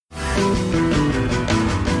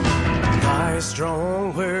Thy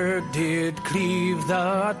strong word did cleave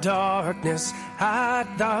the darkness.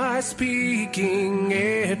 At thy speaking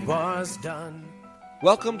it was done.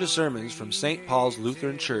 Welcome to sermons from St. Paul's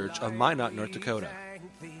Lutheran Church of Minot, North Dakota.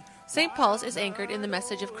 St. Paul's is anchored in the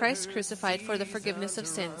message of Christ crucified for the forgiveness of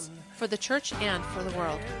sins, for the church and for the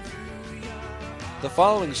world. The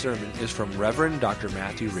following sermon is from Reverend Dr.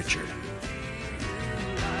 Matthew Richard.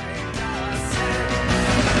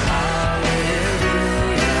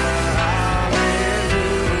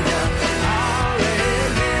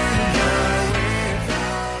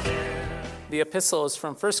 The epistle is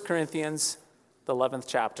from 1 Corinthians, the 11th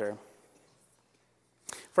chapter.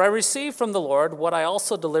 For I received from the Lord what I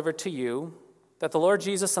also delivered to you, that the Lord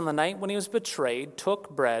Jesus on the night when he was betrayed took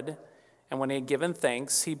bread, and when he had given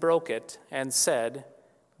thanks, he broke it and said,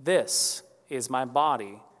 "This is my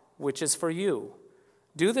body, which is for you.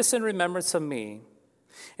 Do this in remembrance of me."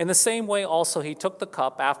 In the same way also he took the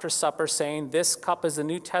cup after supper, saying, "This cup is the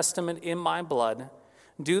New Testament in my blood.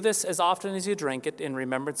 Do this as often as you drink it in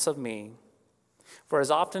remembrance of me. For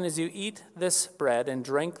as often as you eat this bread and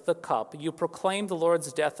drink the cup, you proclaim the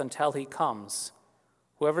Lord's death until he comes.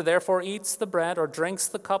 Whoever therefore eats the bread or drinks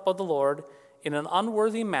the cup of the Lord in an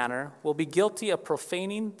unworthy manner will be guilty of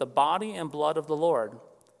profaning the body and blood of the Lord.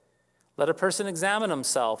 Let a person examine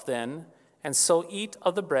himself then, and so eat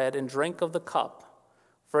of the bread and drink of the cup.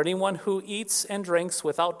 For anyone who eats and drinks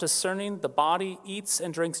without discerning the body eats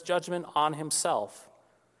and drinks judgment on himself.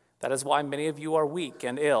 That is why many of you are weak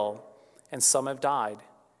and ill, and some have died.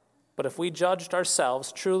 But if we judged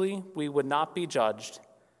ourselves, truly we would not be judged.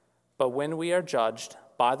 But when we are judged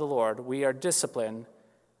by the Lord, we are disciplined,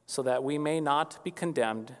 so that we may not be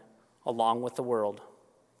condemned along with the world."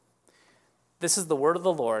 This is the word of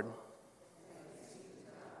the Lord.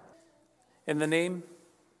 In the name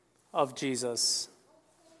of Jesus,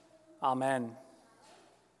 amen.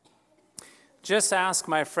 Just ask,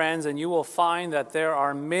 my friends, and you will find that there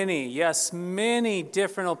are many, yes, many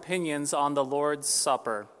different opinions on the Lord's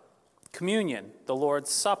Supper. Communion, the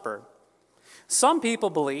Lord's Supper. Some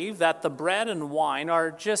people believe that the bread and wine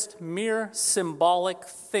are just mere symbolic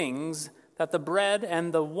things, that the bread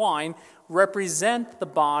and the wine represent the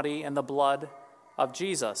body and the blood of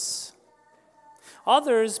Jesus.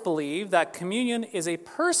 Others believe that communion is a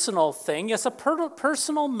personal thing, yes, a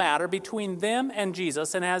personal matter between them and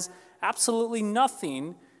Jesus, and has absolutely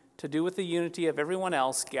nothing to do with the unity of everyone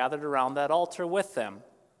else gathered around that altar with them.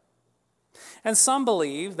 And some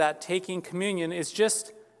believe that taking communion is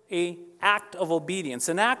just an act of obedience,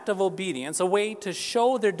 a way to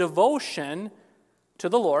show their devotion to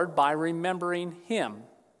the Lord by remembering him.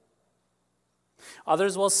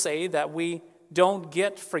 Others will say that we don't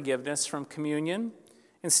get forgiveness from communion.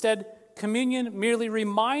 Instead, communion merely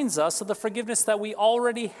reminds us of the forgiveness that we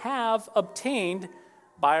already have obtained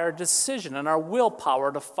by our decision and our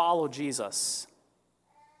willpower to follow Jesus.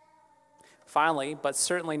 Finally, but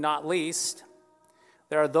certainly not least,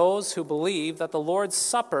 there are those who believe that the Lord's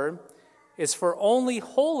Supper is for only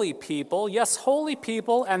holy people, yes, holy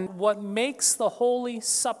people, and what makes the Holy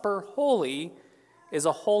Supper holy is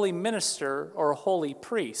a holy minister or a holy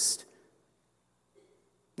priest.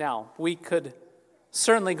 Now, we could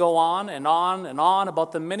certainly go on and on and on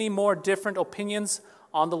about the many more different opinions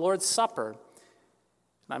on the Lord's Supper.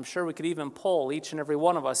 I'm sure we could even poll each and every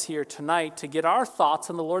one of us here tonight to get our thoughts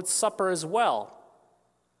on the Lord's Supper as well.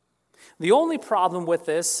 The only problem with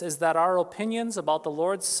this is that our opinions about the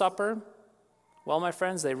Lord's Supper, well, my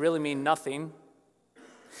friends, they really mean nothing.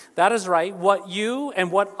 That is right. What you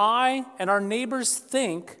and what I and our neighbors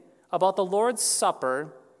think about the Lord's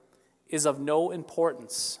Supper is of no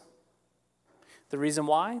importance. The reason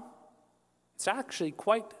why? It's actually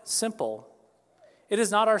quite simple. It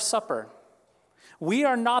is not our supper. We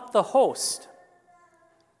are not the host.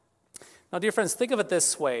 Now, dear friends, think of it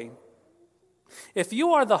this way. If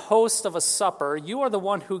you are the host of a supper, you are the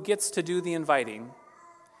one who gets to do the inviting.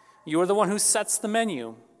 You are the one who sets the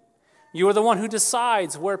menu. You are the one who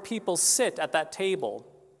decides where people sit at that table.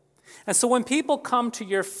 And so when people come to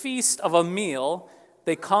your feast of a meal,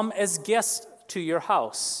 they come as guests to your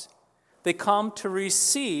house. They come to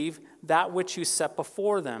receive that which you set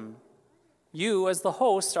before them. You, as the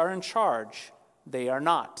host, are in charge. They are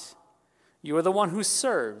not. You are the one who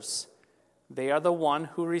serves. They are the one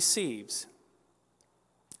who receives.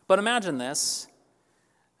 But imagine this.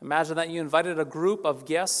 Imagine that you invited a group of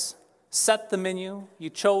guests, set the menu, you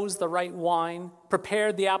chose the right wine,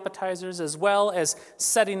 prepared the appetizers, as well as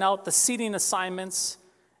setting out the seating assignments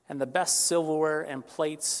and the best silverware and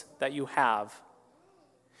plates that you have.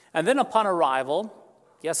 And then upon arrival,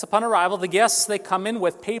 Yes, upon arrival, the guests, they come in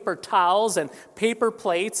with paper towels and paper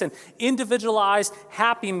plates and individualized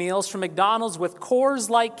Happy Meals from McDonald's with Coors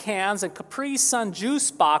Light cans and Capri Sun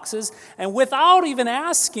juice boxes, and without even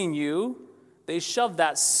asking you, they shove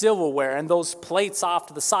that silverware and those plates off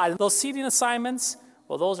to the side. And those seating assignments,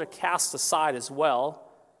 well, those are cast aside as well,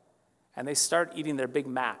 and they start eating their Big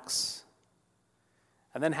Macs.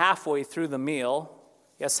 And then halfway through the meal,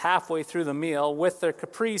 with their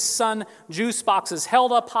Capri Sun juice boxes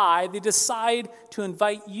held up high, they decide to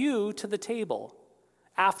invite you to the table.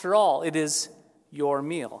 After all, it is your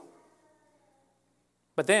meal.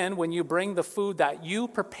 But then when you bring the food that you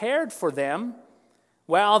prepared for them,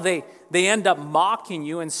 well, they end up mocking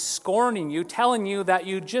you and scorning you, telling you that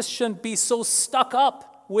you just shouldn't be so stuck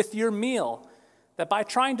up with your meal, that by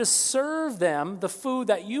trying to serve them the food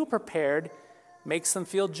that you prepared makes them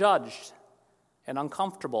feel judged and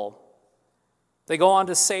uncomfortable. They go on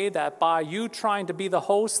to say that by you trying to be the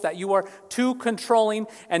host, that you are too controlling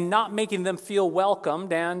and not making them feel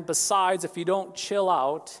welcomed, and besides, if you don't chill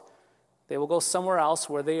out, they will go somewhere else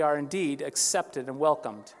where they are indeed accepted and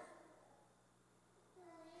welcomed.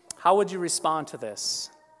 How would you respond to this?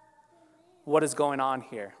 What is going on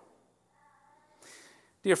here?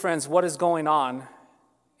 Dear friends, what is going on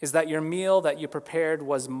is that your meal that you prepared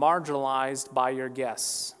was marginalized by your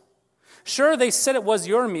guests. Sure, they said it was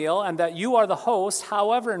your meal and that you are the host.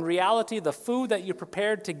 However, in reality, the food that you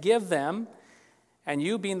prepared to give them and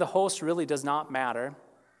you being the host really does not matter.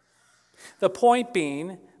 The point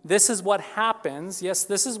being, this is what happens. Yes,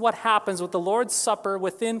 this is what happens with the Lord's Supper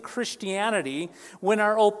within Christianity when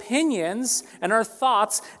our opinions and our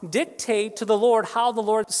thoughts dictate to the Lord how the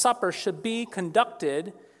Lord's Supper should be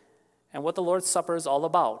conducted and what the Lord's Supper is all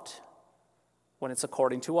about when it's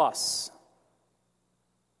according to us.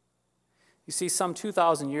 You see, some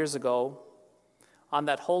 2,000 years ago, on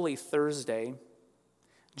that Holy Thursday,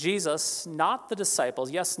 Jesus, not the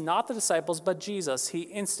disciples, but Jesus, he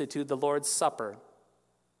instituted the Lord's Supper.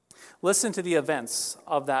 Listen to the events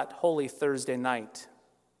of that Holy Thursday night.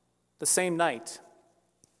 The same night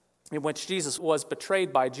in which Jesus was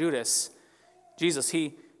betrayed by Judas,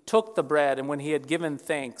 he took the bread, and when he had given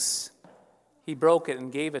thanks, he broke it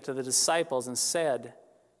and gave it to the disciples and said,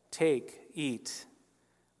 "Take, eat.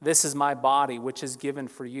 This is my body, which is given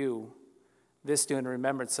for you. This do in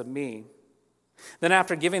remembrance of me." Then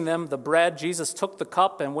after giving them the bread, Jesus took the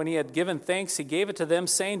cup, and when he had given thanks, he gave it to them,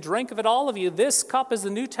 saying, "Drink of it, all of you. This cup is the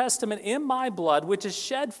New Testament in my blood, which is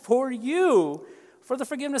shed for you for the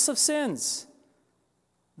forgiveness of sins.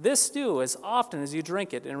 This do as often as you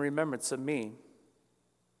drink it in remembrance of me."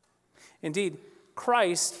 Indeed,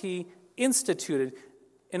 Christ, he instituted,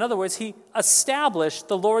 in other words, he established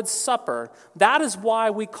the Lord's Supper. That is why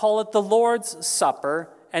we call it the Lord's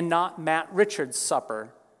Supper and not Matt Richards'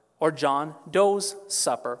 Supper or John Doe's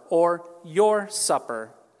Supper or your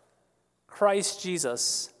supper. Christ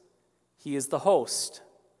Jesus, he is the host,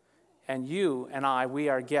 and you and I, we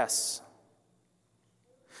are guests.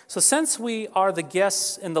 So since we are the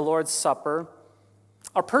guests in the Lord's Supper,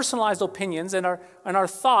 our personalized opinions and our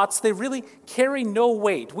thoughts, they really carry no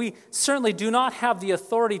weight. We certainly do not have the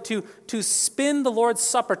authority to spin the Lord's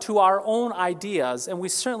Supper to our own ideas, and we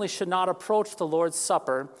certainly should not approach the Lord's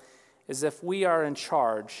Supper as if we are in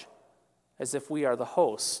charge, as if we are the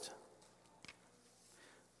host.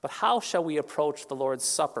 But how shall we approach the Lord's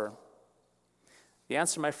Supper? The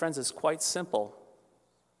answer, my friends, is quite simple.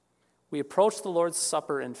 We approach the Lord's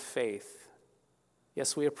Supper in faith.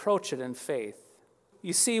 Yes, we approach it in faith.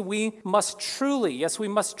 You see, we must truly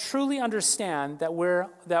understand that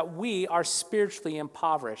we are spiritually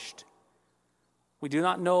impoverished. We do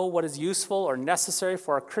not know what is useful or necessary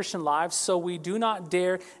for our Christian lives, so we do not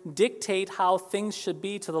dare dictate how things should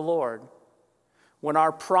be to the Lord. When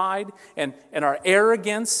our pride and our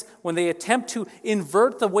arrogance, when they attempt to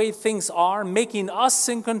invert the way things are, making us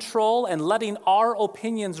in control and letting our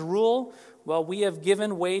opinions rule, well, we have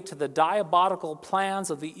given way to the diabolical plans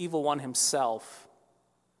of the evil one himself.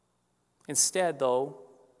 Instead, though,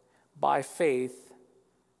 by faith,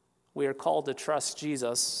 we are called to trust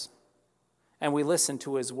Jesus, and we listen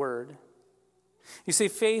to his word. You see,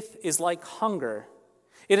 faith is like hunger.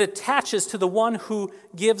 It attaches to the one who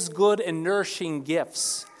gives good and nourishing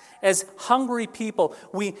gifts. As hungry people,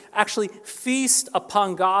 we actually feast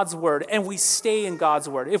upon God's word, and we stay in God's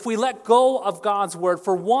word. If we let go of God's word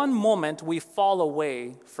for one moment, we fall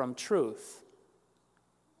away from truth.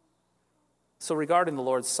 So regarding the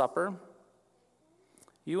Lord's Supper,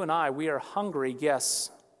 you and I, we are hungry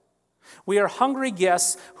guests. We are hungry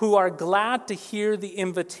guests who are glad to hear the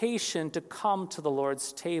invitation to come to the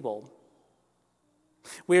Lord's table.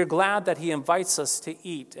 We are glad that he invites us to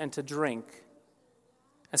eat and to drink.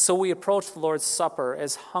 And so we approach the Lord's Supper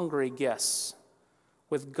as hungry guests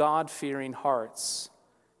with God-fearing hearts,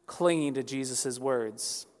 clinging to Jesus'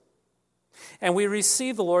 words. And we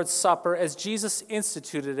receive the Lord's Supper as Jesus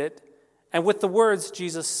instituted it and with the words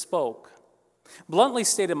Jesus spoke. Bluntly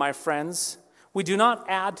stated, my friends, we do not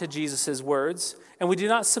add to Jesus' words, and we do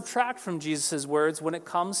not subtract from Jesus' words when it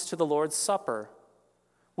comes to the Lord's Supper.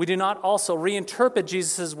 We do not also reinterpret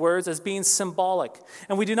Jesus' words as being symbolic,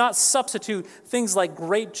 and we do not substitute things like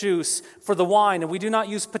grape juice for the wine, and we do not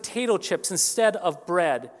use potato chips instead of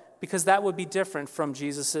bread, because that would be different from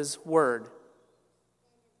Jesus' word.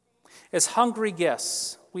 As hungry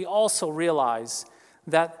guests, we also realize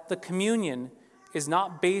that the communion is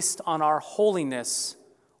not based on our holiness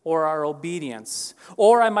or our obedience,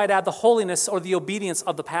 or I might add the holiness or the obedience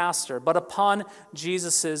of the pastor, but upon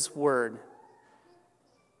Jesus' word.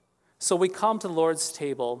 So we come to the Lord's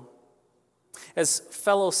table as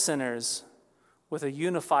fellow sinners with a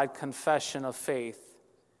unified confession of faith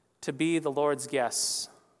to be the Lord's guests.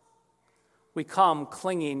 We come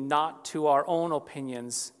clinging not to our own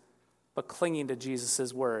opinions, but clinging to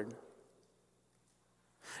Jesus' word.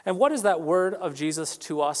 And what is that word of Jesus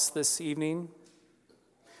to us this evening?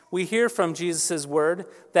 We hear from Jesus' word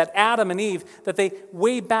that Adam and Eve, that they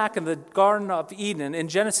way back in the Garden of Eden, in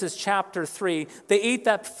Genesis chapter 3, they ate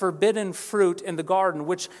that forbidden fruit in the garden,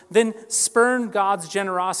 which then spurned God's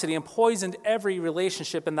generosity and poisoned every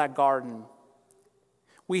relationship in that garden.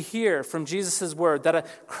 We hear from Jesus' word that a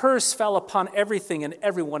curse fell upon everything and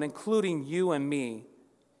everyone, including you and me.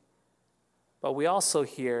 But we also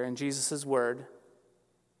hear in Jesus' word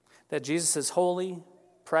that Jesus' holy,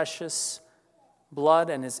 precious blood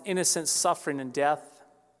and his innocent suffering and death,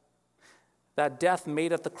 that death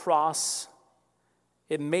made at the cross,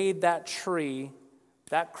 it made that tree,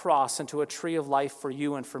 that cross, into a tree of life for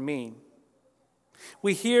you and for me.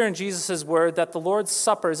 We hear in Jesus' word that the Lord's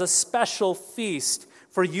Supper is a special feast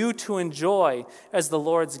for you to enjoy as the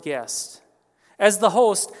Lord's guest. As the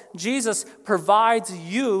host, Jesus provides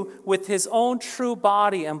you with his own true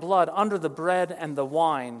body and blood under the bread and the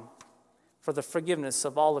wine for the forgiveness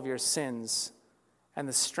of all of your sins and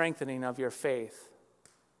the strengthening of your faith.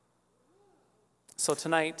 So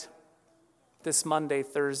tonight, this Monday,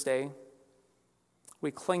 Thursday, we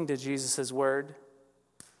cling to Jesus' word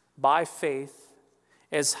by faith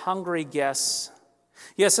as hungry guests.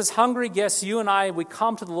 Yes, as hungry guests, you and I, we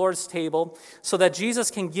come to the Lord's table so that Jesus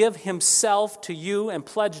can give himself to you and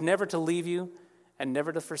pledge never to leave you and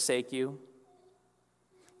never to forsake you.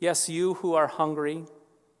 Yes, you who are hungry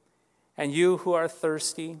and you who are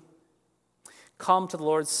thirsty, come to the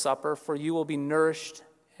Lord's Supper, for you will be nourished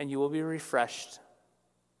and you will be refreshed.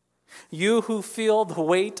 You who feel the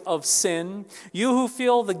weight of sin, you who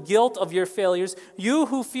feel the guilt of your failures, you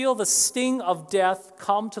who feel the sting of death,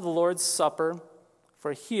 come to the Lord's Supper,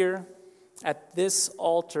 for here at this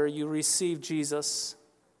altar you receive Jesus,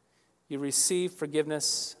 you receive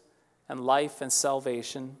forgiveness and life and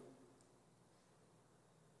salvation.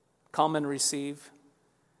 Come and receive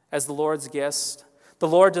as the Lord's guest. The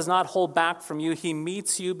Lord does not hold back from you. He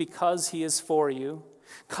meets you because he is for you.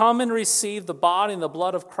 Come and receive the body and the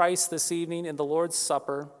blood of Christ this evening in the Lord's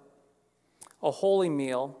Supper, a holy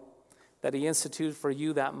meal that he instituted for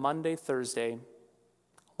you that Monday, Thursday,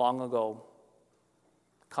 long ago.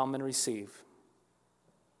 Come and receive.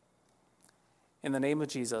 In the name of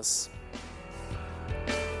Jesus,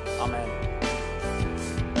 amen.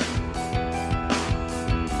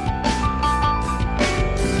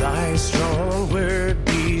 Thy strong word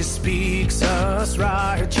bespeaks us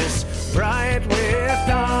righteous, bright with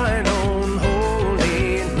thine own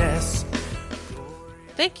holiness.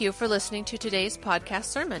 Thank you for listening to today's podcast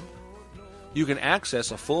sermon. You can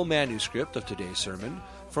access a full manuscript of today's sermon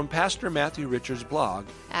from Pastor Matthew Richard's blog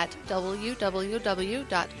at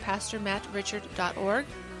www.pastormattrichard.org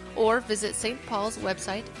or visit St. Paul's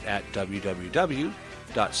website at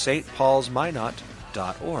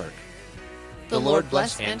www.stpaulsminot.org. The Lord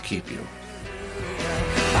bless and keep you.